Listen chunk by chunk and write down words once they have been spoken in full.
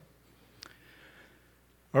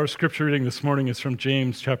Our scripture reading this morning is from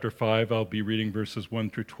James chapter 5. I'll be reading verses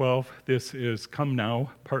 1 through 12. This is Come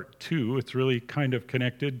Now, part 2. It's really kind of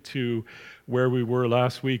connected to where we were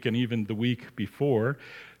last week and even the week before.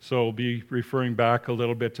 So I'll be referring back a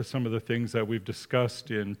little bit to some of the things that we've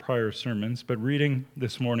discussed in prior sermons. But reading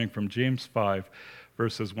this morning from James 5,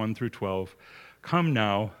 verses 1 through 12. Come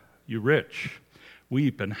now, you rich,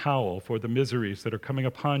 weep and howl for the miseries that are coming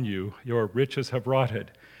upon you. Your riches have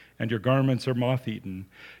rotted, and your garments are moth-eaten.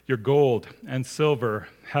 Your gold and silver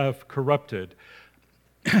have corroded,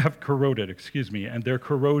 and their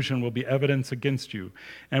corrosion will be evidence against you,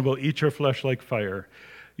 and will eat your flesh like fire.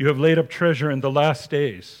 You have laid up treasure in the last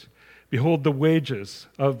days. Behold, the wages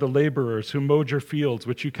of the laborers who mowed your fields,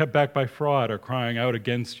 which you kept back by fraud, are crying out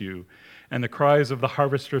against you, and the cries of the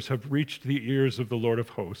harvesters have reached the ears of the Lord of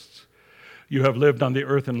hosts. You have lived on the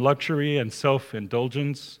earth in luxury and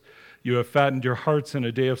self-indulgence. You have fattened your hearts in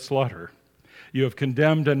a day of slaughter. You have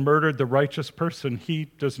condemned and murdered the righteous person. He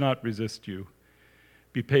does not resist you.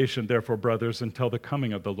 Be patient, therefore, brothers, until the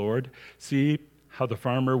coming of the Lord. See how the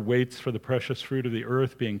farmer waits for the precious fruit of the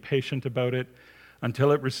earth, being patient about it,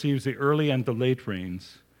 until it receives the early and the late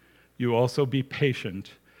rains. You also be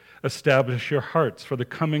patient. Establish your hearts, for the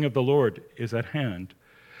coming of the Lord is at hand.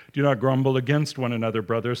 Do not grumble against one another,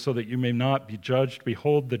 brothers, so that you may not be judged.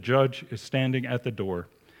 Behold, the judge is standing at the door.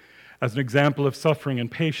 As an example of suffering and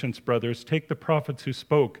patience, brothers, take the prophets who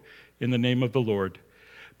spoke in the name of the Lord.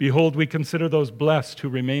 Behold, we consider those blessed who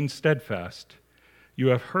remain steadfast. You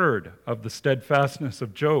have heard of the steadfastness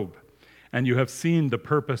of Job, and you have seen the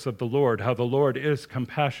purpose of the Lord, how the Lord is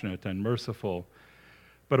compassionate and merciful.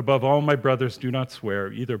 But above all, my brothers, do not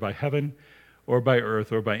swear, either by heaven or by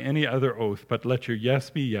earth or by any other oath, but let your yes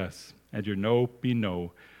be yes and your no be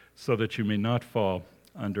no, so that you may not fall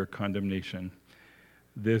under condemnation.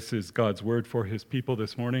 This is God's word for his people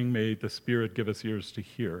this morning. May the Spirit give us ears to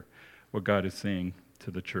hear what God is saying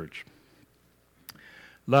to the church.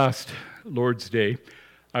 Last Lord's Day,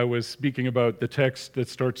 I was speaking about the text that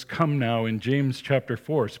starts Come Now in James chapter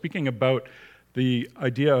 4, speaking about the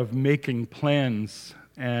idea of making plans,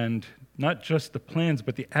 and not just the plans,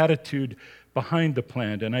 but the attitude behind the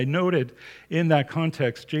plan. And I noted in that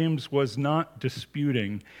context, James was not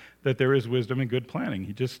disputing that there is wisdom in good planning.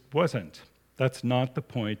 He just wasn't. That's not the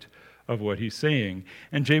point of what he's saying.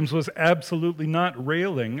 And James was absolutely not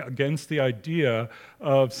railing against the idea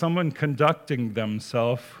of someone conducting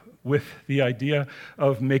themselves with the idea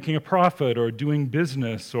of making a profit or doing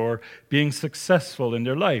business or being successful in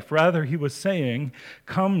their life. Rather, he was saying,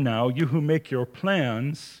 come now, you who make your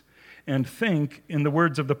plans, and think, in the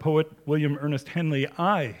words of the poet William Ernest Henley,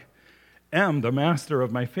 I am the master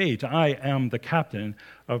of my fate. I am the captain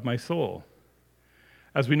of my soul.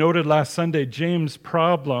 As we noted last Sunday, James'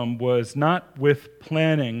 problem was not with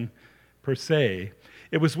planning per se.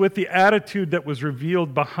 It was with the attitude that was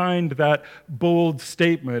revealed behind that bold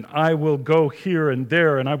statement, I will go here and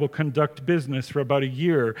there, and I will conduct business for about a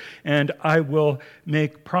year, and I will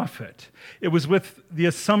make profit. It was with the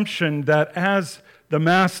assumption that as the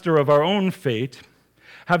master of our own fate,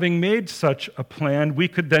 having made such a plan, we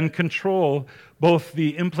could then control both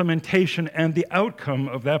the implementation and the outcome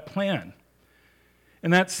of that plan.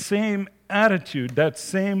 And that same attitude, that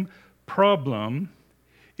same problem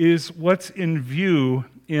is what's in view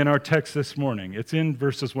in our text this morning. It's in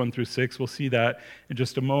verses 1 through 6. We'll see that in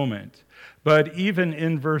just a moment. But even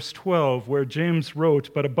in verse 12, where James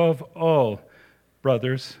wrote, but above all,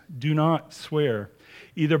 brothers, do not swear,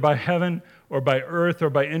 either by heaven or by earth or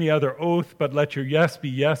by any other oath, but let your yes be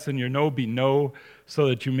yes and your no be no, so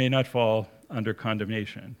that you may not fall under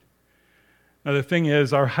condemnation. Now, the thing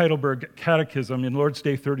is, our Heidelberg Catechism in Lord's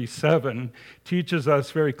Day 37 teaches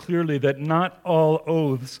us very clearly that not all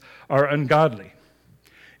oaths are ungodly.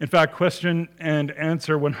 In fact, question and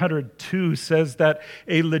answer 102 says that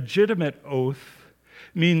a legitimate oath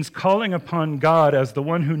means calling upon God as the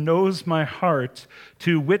one who knows my heart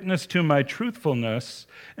to witness to my truthfulness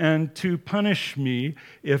and to punish me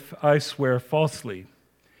if I swear falsely.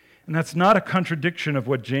 And that's not a contradiction of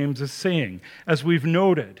what James is saying. As we've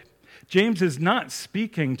noted, James is not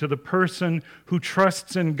speaking to the person who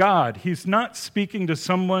trusts in God. He's not speaking to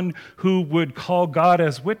someone who would call God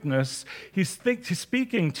as witness. He's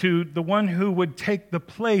speaking to the one who would take the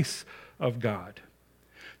place of God,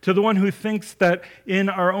 to the one who thinks that in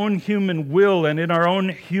our own human will and in our own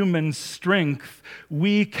human strength,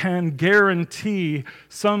 we can guarantee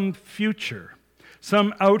some future,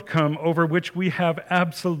 some outcome over which we have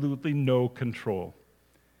absolutely no control.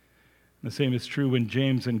 The same is true when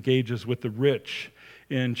James engages with the rich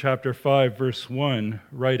in chapter 5, verse 1,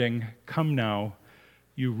 writing, Come now,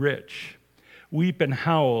 you rich. weep and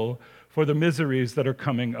howl for the miseries that are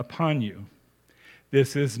coming upon you.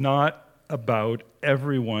 This is not about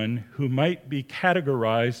everyone who might be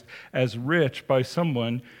categorized as rich by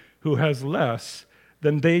someone who has less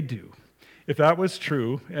than they do. If that was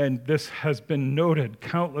true, and this has been noted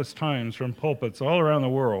countless times from pulpits all around the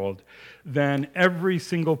world, then every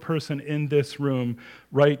single person in this room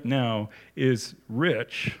right now is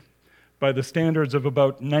rich by the standards of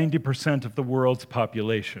about 90% of the world's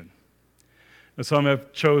population. Now, some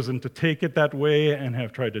have chosen to take it that way and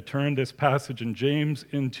have tried to turn this passage in James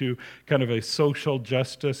into kind of a social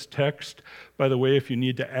justice text. By the way, if you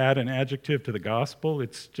need to add an adjective to the gospel,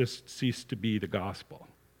 it's just ceased to be the gospel.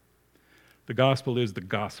 The gospel is the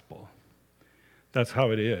gospel. That's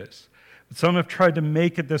how it is. But some have tried to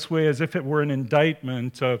make it this way as if it were an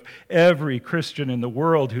indictment of every Christian in the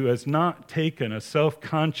world who has not taken a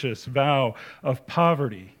self-conscious vow of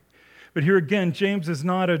poverty. But here again, James is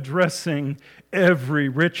not addressing every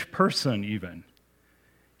rich person even.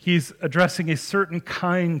 He's addressing a certain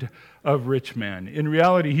kind of rich man. In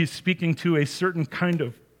reality, he's speaking to a certain kind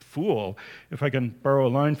of fool, if I can borrow a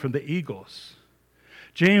line from the Eagles.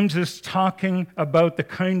 James is talking about the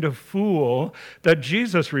kind of fool that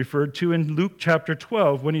Jesus referred to in Luke chapter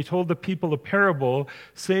 12 when he told the people a parable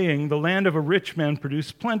saying, "The land of a rich man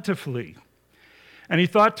produced plentifully. And he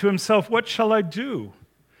thought to himself, 'What shall I do?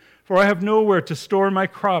 For I have nowhere to store my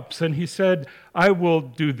crops.' And he said, 'I will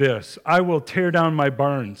do this. I will tear down my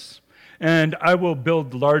barns, and I will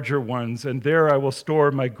build larger ones, and there I will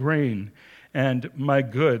store my grain and my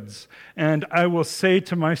goods. And I will say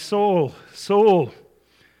to my soul, Soul,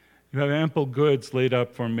 you have ample goods laid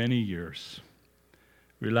up for many years.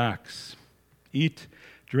 Relax, eat,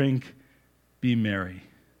 drink, be merry.'"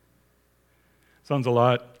 Sounds a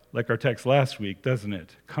lot like our text last week, doesn't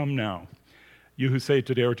it? Come now. You who say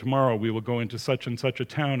today or tomorrow, we will go into such and such a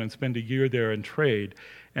town and spend a year there and trade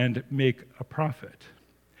and make a profit.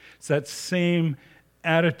 It's that same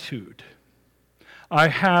attitude. I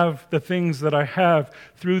have the things that I have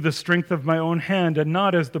through the strength of my own hand and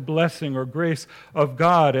not as the blessing or grace of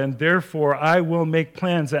God, and therefore I will make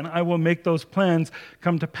plans and I will make those plans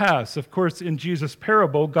come to pass. Of course, in Jesus'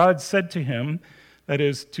 parable, God said to him, that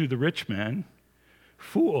is, to the rich man,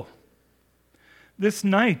 "Fool, this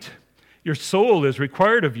night your soul is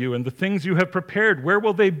required of you, and the things you have prepared, where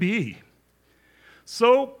will they be?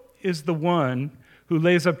 So is the one who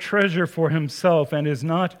lays up treasure for himself and is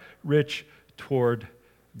not rich toward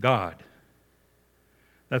God."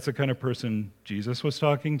 That's the kind of person Jesus was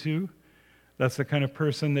talking to. That's the kind of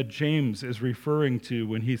person that James is referring to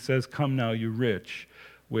when he says, "Come now, you rich,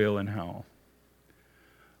 wail and howl."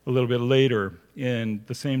 A little bit later in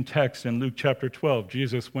the same text in Luke chapter 12,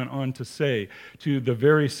 Jesus went on to say to the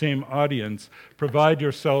very same audience, "Provide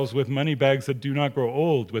yourselves with money bags that do not grow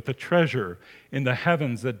old, with a treasure in the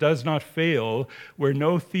heavens that does not fail, where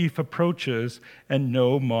no thief approaches and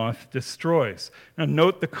no moth destroys." Now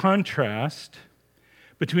note the contrast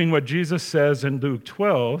between what Jesus says in Luke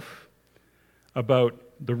 12 about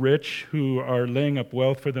the rich who are laying up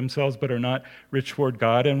wealth for themselves but are not rich toward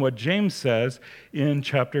God, and what James says in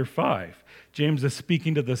chapter 5. James is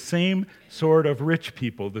speaking to the same sort of rich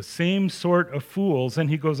people, the same sort of fools,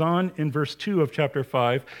 and he goes on in verse 2 of chapter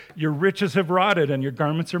 5, "Your riches have rotted and your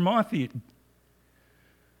garments are moth-eaten."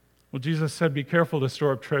 Well, Jesus said, be careful to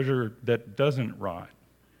store up treasure that doesn't rot.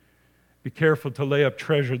 Be careful to lay up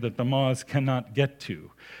treasure that the moths cannot get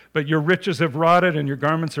to. "But your riches have rotted and your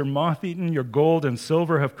garments are moth-eaten. Your gold and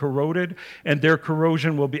silver have corroded, and their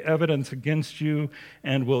corrosion will be evidence against you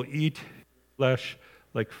and will eat flesh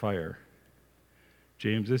like fire."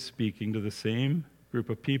 James is speaking to the same group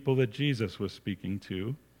of people that Jesus was speaking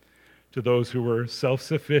to those who were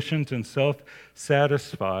self-sufficient and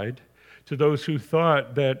self-satisfied, to those who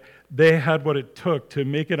thought that they had what it took to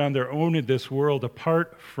make it on their own in this world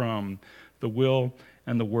apart from the will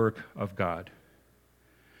and the work of God.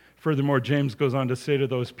 Furthermore, James goes on to say to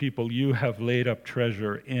those people, "You have laid up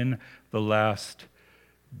treasure in the last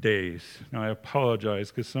days." Now, I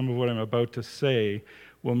apologize because some of what I'm about to say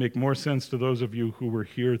will make more sense to those of you who were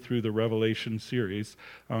here through the Revelation series.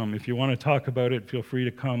 If you want to talk about it, feel free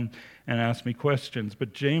to come and ask me questions.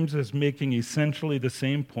 But James is making essentially the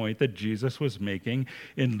same point that Jesus was making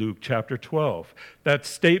in Luke chapter 12. That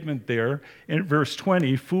statement there in verse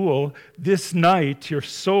 20, "Fool, this night your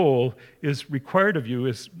soul is required of you,"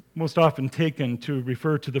 is most often taken to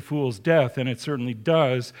refer to the fool's death, and it certainly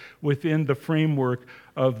does within the framework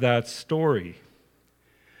of that story.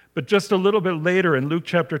 But just a little bit later in Luke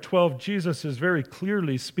chapter 12, Jesus is very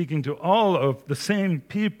clearly speaking to all of the same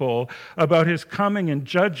people about his coming and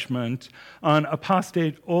judgment on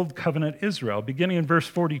apostate Old Covenant Israel. Beginning in verse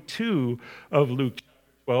 42 of Luke chapter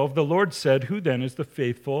 12, the Lord said, "Who then is the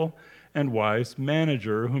faithful and wise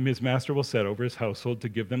manager whom his master will set over his household to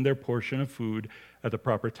give them their portion of food at the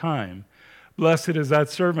proper time? Blessed is that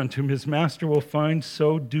servant whom his master will find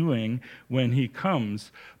so doing when he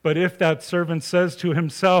comes. But if that servant says to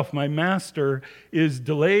himself, 'My master is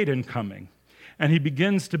delayed in coming,' and he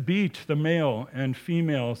begins to beat the male and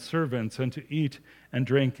female servants and to eat and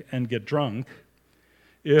drink and get drunk,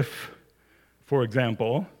 if, for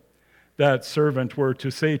example, that servant were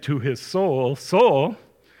to say to his soul, 'Soul,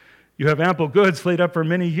 you have ample goods laid up for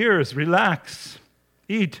many years. Relax,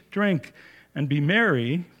 eat, drink, and be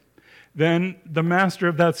merry,' then the master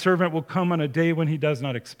of that servant will come on a day when he does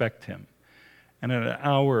not expect him, and at an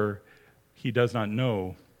hour he does not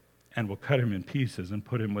know, and will cut him in pieces and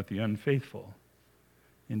put him with the unfaithful.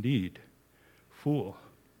 Indeed, fool,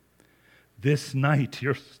 this night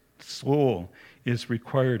your soul is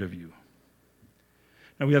required of you."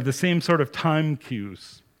 Now we have the same sort of time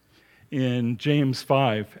cues in James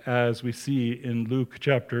 5 as we see in Luke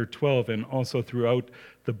chapter 12 and also throughout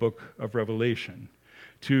the book of Revelation.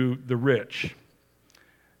 To the rich,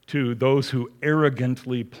 to those who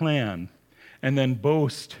arrogantly plan and then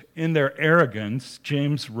boast in their arrogance,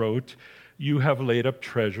 James wrote, "You have laid up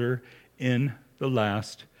treasure in the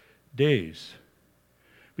last days.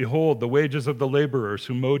 Behold, the wages of the laborers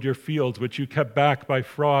who mowed your fields, which you kept back by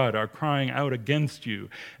fraud, are crying out against you,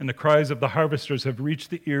 and the cries of the harvesters have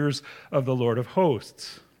reached the ears of the Lord of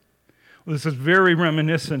hosts." Well, this is very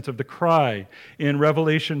reminiscent of the cry in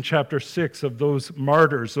Revelation chapter 6 of those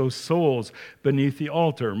martyrs, those souls beneath the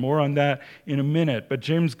altar. More on that in a minute. But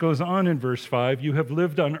James goes on in verse 5, "You have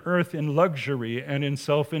lived on earth in luxury and in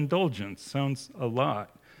self-indulgence." Sounds a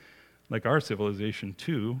lot like our civilization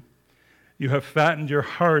too. "You have fattened your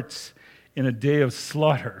hearts in a day of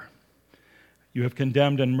slaughter. You have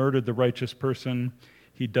condemned and murdered the righteous person.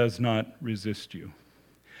 He does not resist you."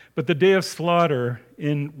 But the day of slaughter,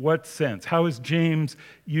 in what sense? How is James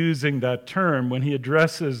using that term when he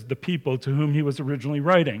addresses the people to whom he was originally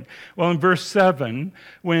writing? Well, in verse 7,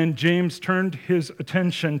 when James turned his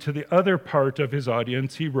attention to the other part of his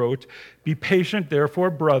audience, he wrote, "Be patient, therefore,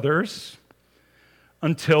 brothers,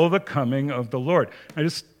 until the coming of the Lord." I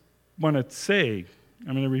just want to say,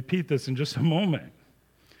 I'm going to repeat this in just a moment.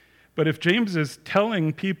 But if James is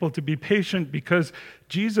telling people to be patient because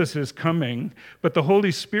Jesus is coming, but the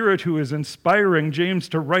Holy Spirit who is inspiring James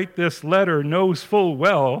to write this letter knows full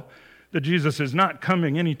well that Jesus is not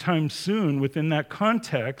coming anytime soon within that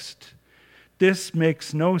context, this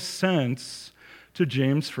makes no sense to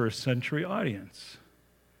James' first century audience.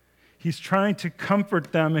 He's trying to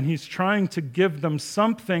comfort them, and he's trying to give them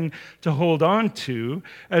something to hold on to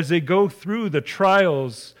as they go through the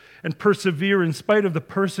trials and persevere in spite of the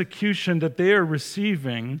persecution that they are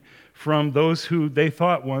receiving from those who they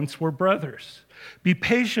thought once were brothers. "Be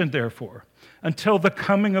patient, therefore, until the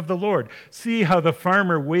coming of the Lord. See how the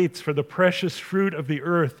farmer waits for the precious fruit of the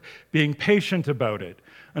earth, being patient about it,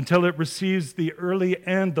 until it receives the early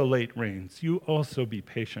and the late rains. You also be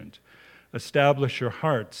patient. Establish your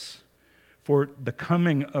hearts, for the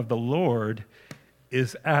coming of the Lord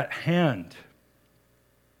is at hand."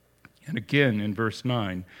 And again in verse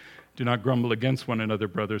 9, "Do not grumble against one another,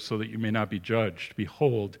 brothers, so that you may not be judged.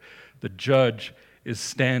 Behold, the judge is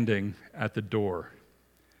standing at the door."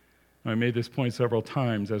 I made this point several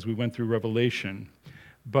times as we went through Revelation,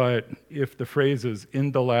 but if the phrases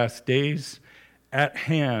 "in the last days," "at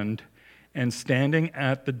hand," and "standing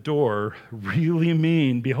at the door" really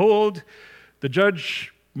mean, behold, the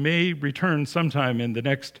judge may return sometime in the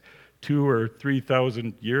next 2,000 or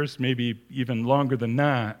 3,000 years, maybe even longer than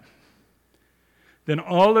that, then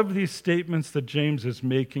all of these statements that James is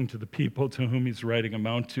making to the people to whom he's writing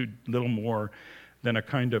amount to little more than a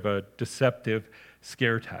kind of a deceptive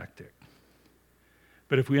scare tactic.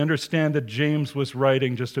 But if we understand that James was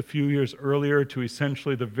writing just a few years earlier to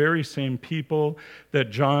essentially the very same people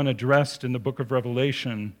that John addressed in the book of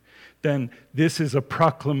Revelation, then this is a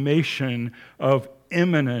proclamation of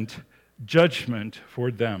imminent judgment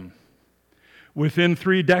for them. Within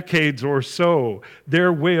 3 decades or so,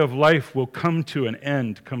 their way of life will come to an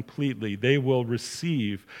end completely. They will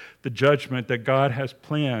receive the judgment that God has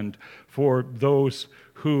planned for those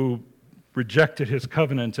who rejected his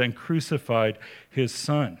covenant and crucified his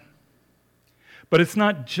Son. But it's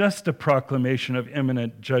not just a proclamation of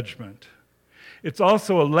imminent judgment. It's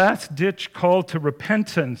also a last-ditch call to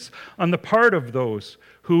repentance on the part of those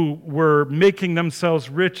who were making themselves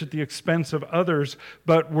rich at the expense of others,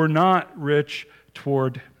 but were not rich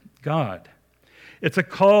toward God. It's a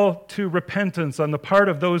call to repentance on the part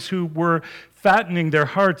of those who were fattening their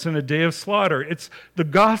hearts in a day of slaughter. It's the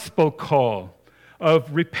gospel call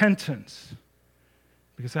of repentance,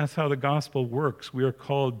 because that's how the gospel works. We are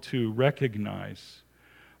called to recognize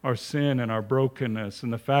our sin and our brokenness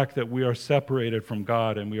and the fact that we are separated from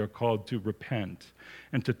God, and we are called to repent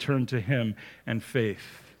and to turn to Him in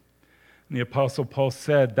faith. And the Apostle Paul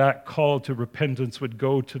said that call to repentance would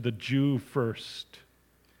go to the Jew first.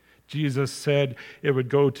 Jesus said it would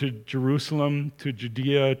go to Jerusalem, to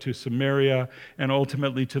Judea, to Samaria, and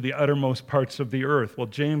ultimately to the uttermost parts of the earth. Well,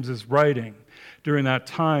 James is writing during that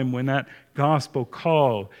time when that gospel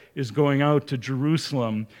call is going out to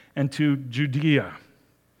Jerusalem and to Judea.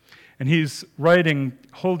 And he's writing,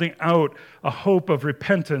 holding out a hope of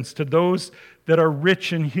repentance to those that are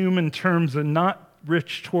rich in human terms and not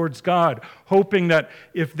rich towards God, hoping that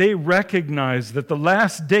if they recognize that the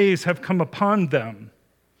last days have come upon them,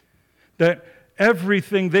 that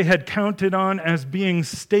everything they had counted on as being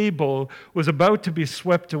stable was about to be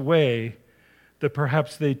swept away, that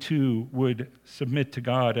perhaps they too would submit to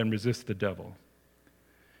God and resist the devil.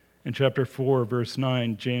 In chapter 4, verse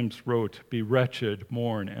 9, James wrote, "Be wretched,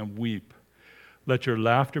 mourn, and weep. Let your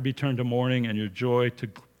laughter be turned to mourning and your joy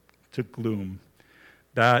to gloom."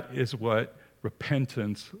 That is what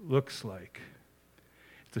repentance looks like.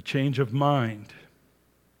 It's a change of mind.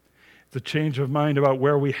 It's a change of mind about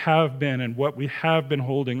where we have been and what we have been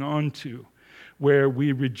holding on to, where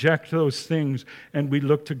we reject those things and we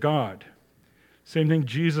look to God. Same thing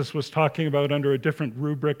Jesus was talking about under a different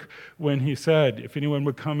rubric when he said, if anyone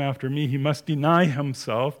would come after me, he must deny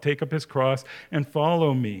himself, take up his cross, and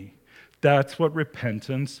follow me. That's what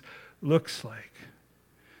repentance looks like.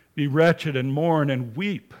 Be wretched and mourn and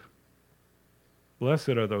weep. Blessed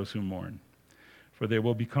are those who mourn, for they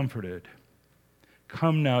will be comforted.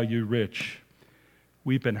 Come now, you rich,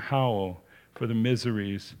 weep and howl for the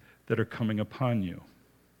miseries that are coming upon you.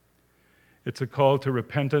 It's a call to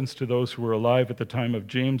repentance to those who were alive at the time of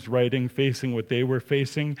James' writing, facing what they were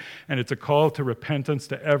facing, and it's a call to repentance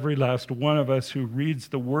to every last one of us who reads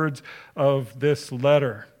the words of this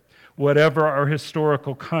letter, whatever our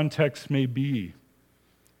historical context may be.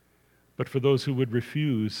 But for those who would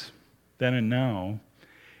refuse, then and now,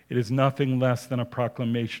 it is nothing less than a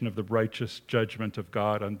proclamation of the righteous judgment of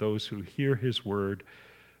God on those who hear His word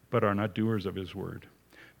but are not doers of His word.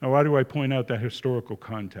 Now, why do I point out that historical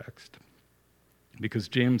context? Because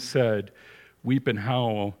James said, "Weep and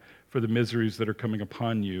howl for the miseries that are coming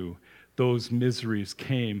upon you." Those miseries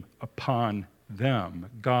came upon them.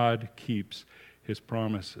 God keeps His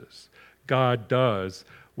promises. God does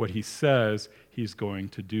what He says He's going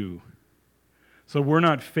to do. So we're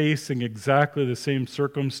not facing exactly the same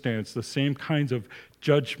circumstance, the same kinds of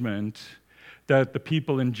judgment that the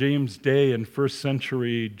people in James' day in first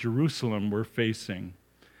century Jerusalem were facing.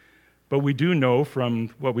 But we do know from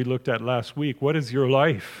what we looked at last week, what is your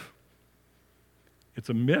life? It's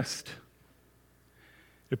a mist.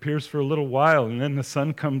 It appears for a little while, and then the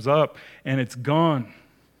sun comes up, and it's gone.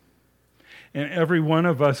 And every one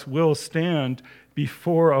of us will stand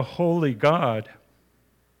before a holy God.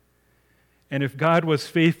 And if God was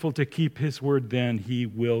faithful to keep His word then, He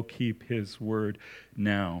will keep His word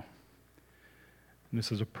now. And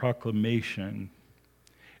this is a proclamation.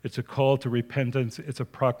 It's a call to repentance. It's a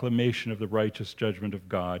proclamation of the righteous judgment of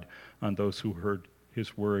God on those who heard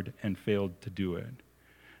His word and failed to do it.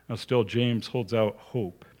 Now still, James holds out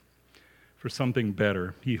hope for something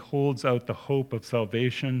better. He holds out the hope of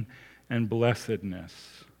salvation and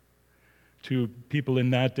blessedness to people in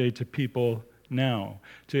that day, to people now,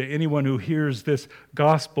 to anyone who hears this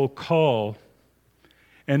gospel call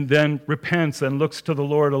and then repents and looks to the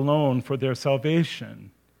Lord alone for their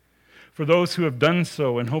salvation. For those who have done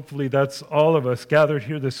so, and hopefully that's all of us gathered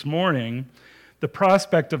here this morning, the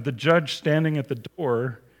prospect of the judge standing at the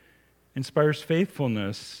door inspires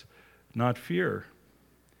faithfulness, not fear.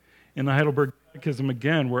 In the Heidelberg Catechism,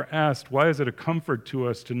 again, we're asked, why is it a comfort to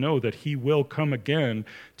us to know that He will come again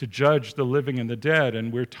to judge the living and the dead?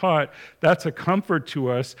 And we're taught that's a comfort to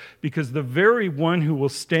us because the very one who will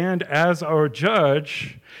stand as our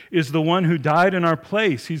judge is the one who died in our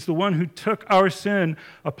place. He's the one who took our sin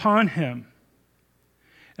upon Him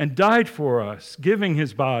and died for us, giving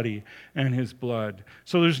His body and His blood.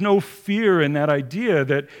 So there's no fear in that idea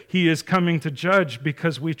that He is coming to judge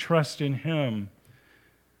because we trust in Him.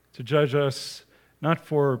 To judge us not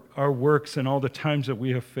for our works and all the times that we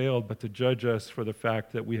have failed, but to judge us for the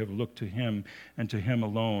fact that we have looked to Him and to Him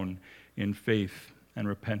alone in faith and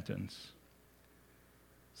repentance.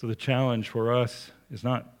 So the challenge for us is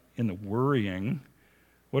not in the worrying.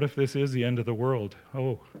 What if this is the end of the world?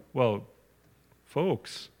 Oh, well,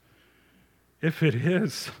 folks, if it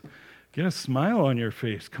is, get a smile on your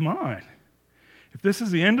face. Come on. If this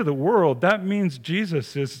is the end of the world, that means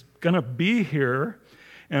Jesus is going to be here,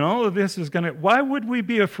 and all of this is going to... Why would we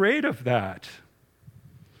be afraid of that?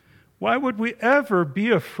 Why would we ever be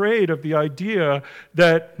afraid of the idea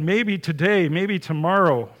that maybe today, maybe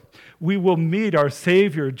tomorrow, we will meet our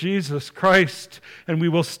Savior, Jesus Christ, and we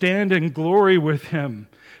will stand in glory with Him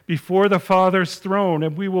before the Father's throne,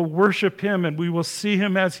 and we will worship Him, and we will see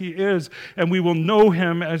Him as He is, and we will know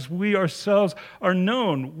Him as we ourselves are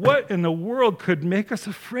known? What in the world could make us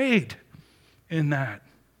afraid in that?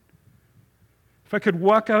 If I could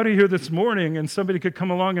walk out of here this morning and somebody could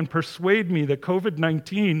come along and persuade me that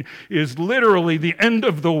COVID-19 is literally the end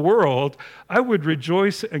of the world, I would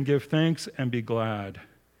rejoice and give thanks and be glad,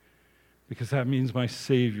 because that means my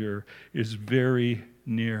Savior is very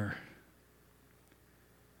near.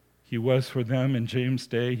 He was for them in James'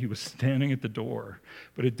 day. He was standing at the door,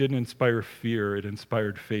 but it didn't inspire fear. It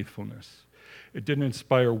inspired faithfulness. It didn't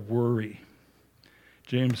inspire worry.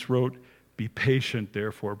 James wrote, "Be patient,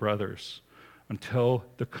 therefore, brothers, until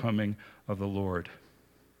the coming of the Lord."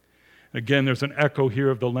 Again, there's an echo here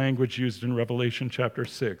of the language used in Revelation chapter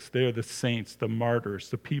 6. They are the saints, the martyrs,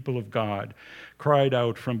 the people of God, cried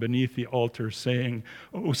out from beneath the altar, saying,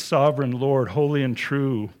 "O sovereign Lord, holy and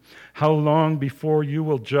true, how long before you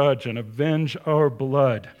will judge and avenge our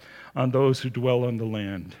blood on those who dwell on the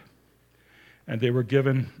land?" And they were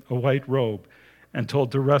given a white robe and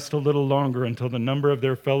told to rest a little longer until the number of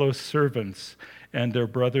their fellow servants and their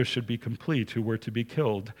brothers should be complete, who were to be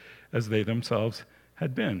killed as they themselves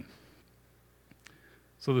had been.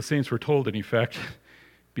 So the saints were told, in effect,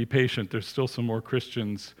 be patient. There's still some more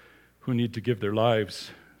Christians who need to give their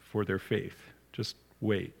lives for their faith. Just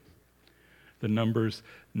wait. The number's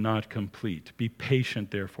not complete. Be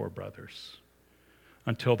patient, therefore, brothers,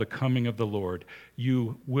 until the coming of the Lord.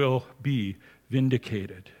 You will be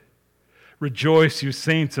vindicated. Rejoice, you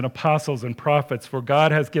saints and apostles and prophets, for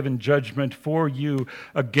God has given judgment for you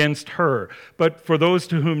against her. But for those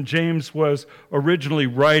to whom James was originally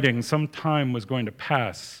writing, some time was going to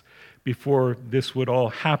pass before this would all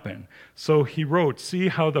happen. So he wrote, "See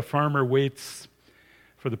how the farmer waits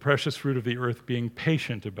for the precious fruit of the earth, being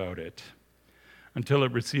patient about it, until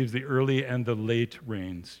it receives the early and the late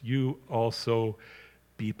rains. You also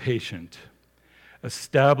be patient.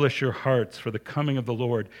 Establish your hearts, for the coming of the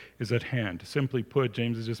Lord is at hand." Simply put,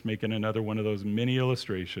 James is just making another one of those mini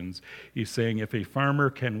illustrations. He's saying if a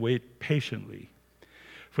farmer can wait patiently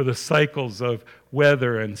for the cycles of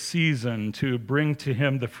weather and season to bring to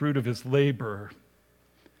him the fruit of his labor,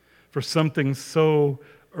 for something so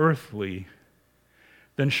earthly,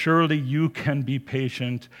 then surely you can be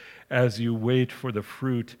patient as you wait for the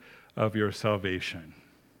fruit of your salvation.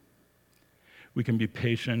 We can be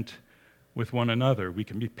patient with one another. We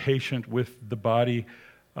can be patient with the body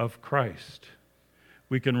of Christ.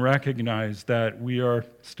 We can recognize that we are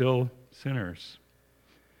still sinners,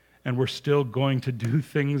 and we're still going to do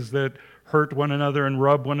things that hurt one another and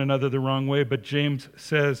rub one another the wrong way. But James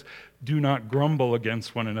says, do not grumble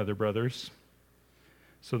against one another, brothers,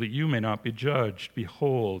 so that you may not be judged.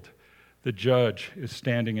 Behold, the judge is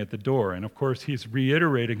standing at the door. And of course, he's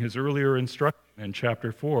reiterating his earlier instruction in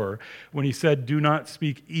chapter 4 when he said, do not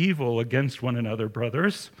speak evil against one another,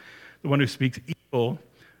 brothers. The one who speaks evil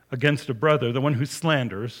against a brother, the one who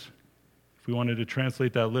slanders, if we wanted to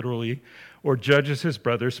translate that literally, or judges his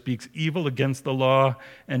brother, speaks evil against the law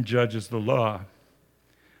and judges the law.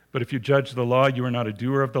 But if you judge the law, you are not a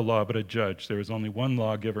doer of the law, but a judge. There is only one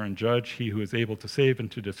lawgiver and judge, he who is able to save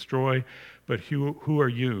and to destroy. But who are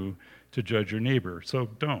you to judge your neighbor? So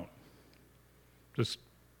don't. Just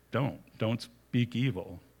don't. Don't speak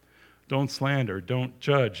evil. Don't slander. Don't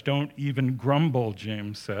judge. Don't even grumble,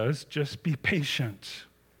 James says. Just be patient.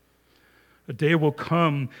 A day will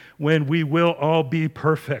come when we will all be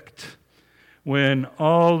perfect, when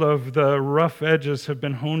all of the rough edges have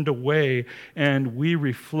been honed away and we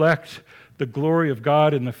reflect the glory of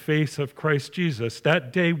God in the face of Christ Jesus.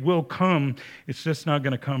 That day will come. It's just not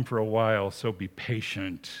going to come for a while, so be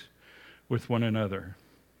patient with one another.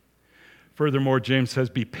 Furthermore, James says,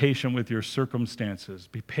 be patient with your circumstances.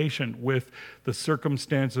 Be patient with the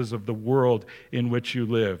circumstances of the world in which you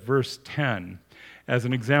live. Verse 10, as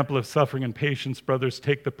an example of suffering and patience, brothers,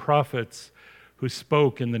 take the prophets who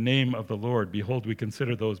spoke in the name of the Lord. Behold, we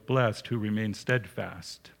consider those blessed who remain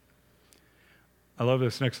steadfast. I love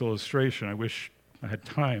this next illustration. I wish I had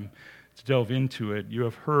time to delve into it. You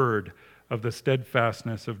have heard of the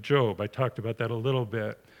steadfastness of Job. I talked about that a little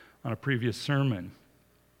bit on a previous sermon.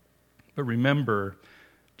 But remember,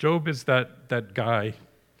 Job is that guy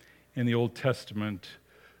in the Old Testament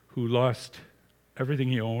who lost everything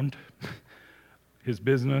he owned, his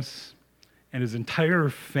business, and his entire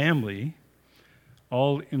family,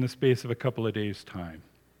 all in the space of a couple of days' time.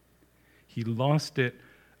 He lost it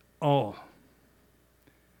all.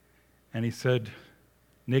 And he said,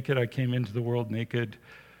 "Naked I came into the world, naked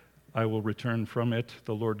I will return from it.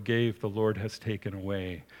 The Lord gave, the Lord has taken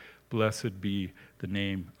away. Blessed be the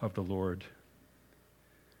name of the Lord."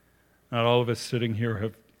 Not all of us sitting here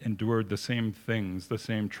have endured the same things, the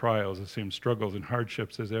same trials, the same struggles and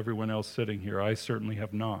hardships as everyone else sitting here. I certainly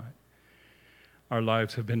have not. Our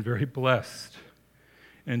lives have been very blessed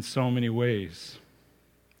in so many ways.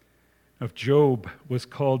 If Job was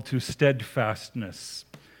called to steadfastness,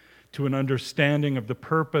 to an understanding of the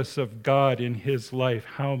purpose of God in his life,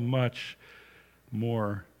 how much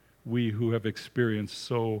more we who have experienced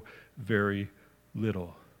so very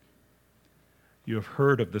little. You have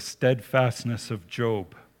heard of the steadfastness of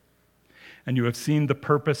Job, and you have seen the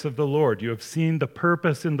purpose of the Lord. You have seen the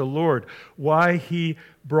purpose in the Lord, why he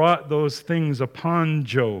brought those things upon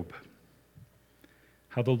Job.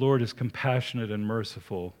 How the Lord is compassionate and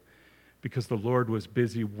merciful, because the Lord was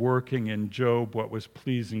busy working in Job what was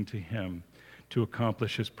pleasing to him to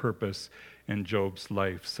accomplish his purpose in Job's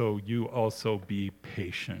life. So you also be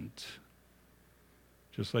patient,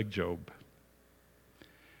 just like Job.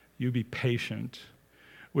 You be patient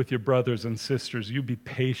with your brothers and sisters. You be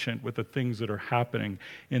patient with the things that are happening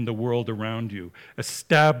in the world around you.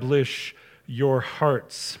 Establish your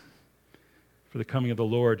hearts, for the coming of the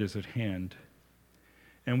Lord is at hand.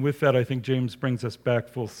 And with that, I think James brings us back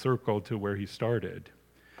full circle to where he started.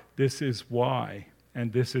 This is why,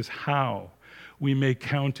 and this is how we may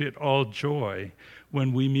count it all joy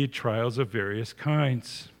when we meet trials of various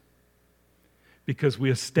kinds. Because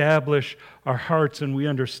we establish our hearts and we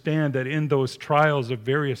understand that in those trials of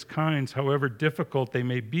various kinds, however difficult they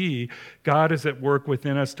may be, God is at work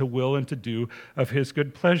within us to will and to do of his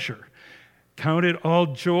good pleasure. Count it all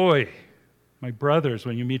joy, my brothers,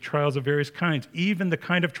 when you meet trials of various kinds, even the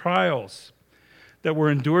kind of trials that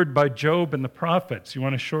were endured by Job and the prophets. You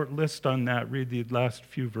want a short list on that? Read the last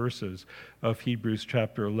few verses of Hebrews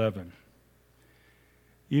chapter 11.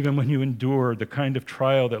 Even when you endure the kind of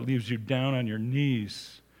trial that leaves you down on your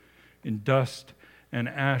knees in dust and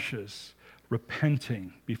ashes,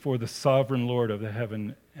 repenting before the sovereign Lord of the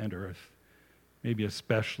heaven and earth, maybe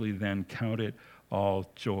especially then count it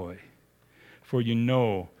all joy. For you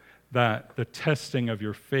know that the testing of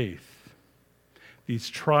your faith, these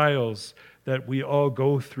trials that we all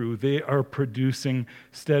go through, they are producing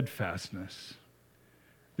steadfastness.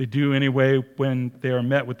 They do anyway when they are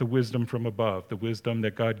met with the wisdom from above, the wisdom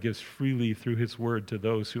that God gives freely through his word to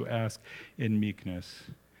those who ask in meekness.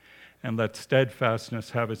 And let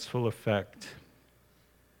steadfastness have its full effect,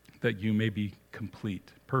 that you may be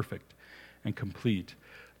complete, perfect and complete,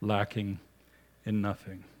 lacking in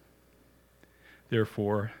nothing.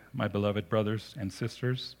 Therefore, my beloved brothers and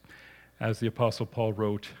sisters, as the Apostle Paul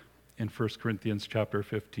wrote in 1 Corinthians chapter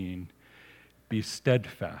 15, be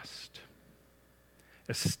steadfast.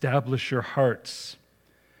 Establish your hearts.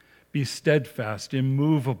 Be steadfast,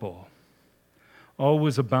 immovable,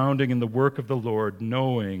 always abounding in the work of the Lord,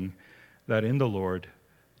 knowing that in the Lord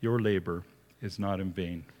your labor is not in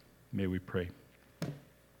vain. May we pray.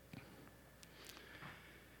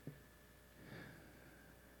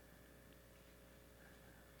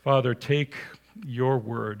 Father, take your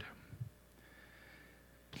word,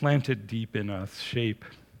 plant it deep in us, shape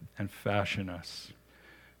and fashion us.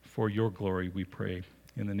 For your glory, we pray.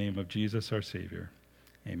 In the name of Jesus, our Savior,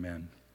 amen.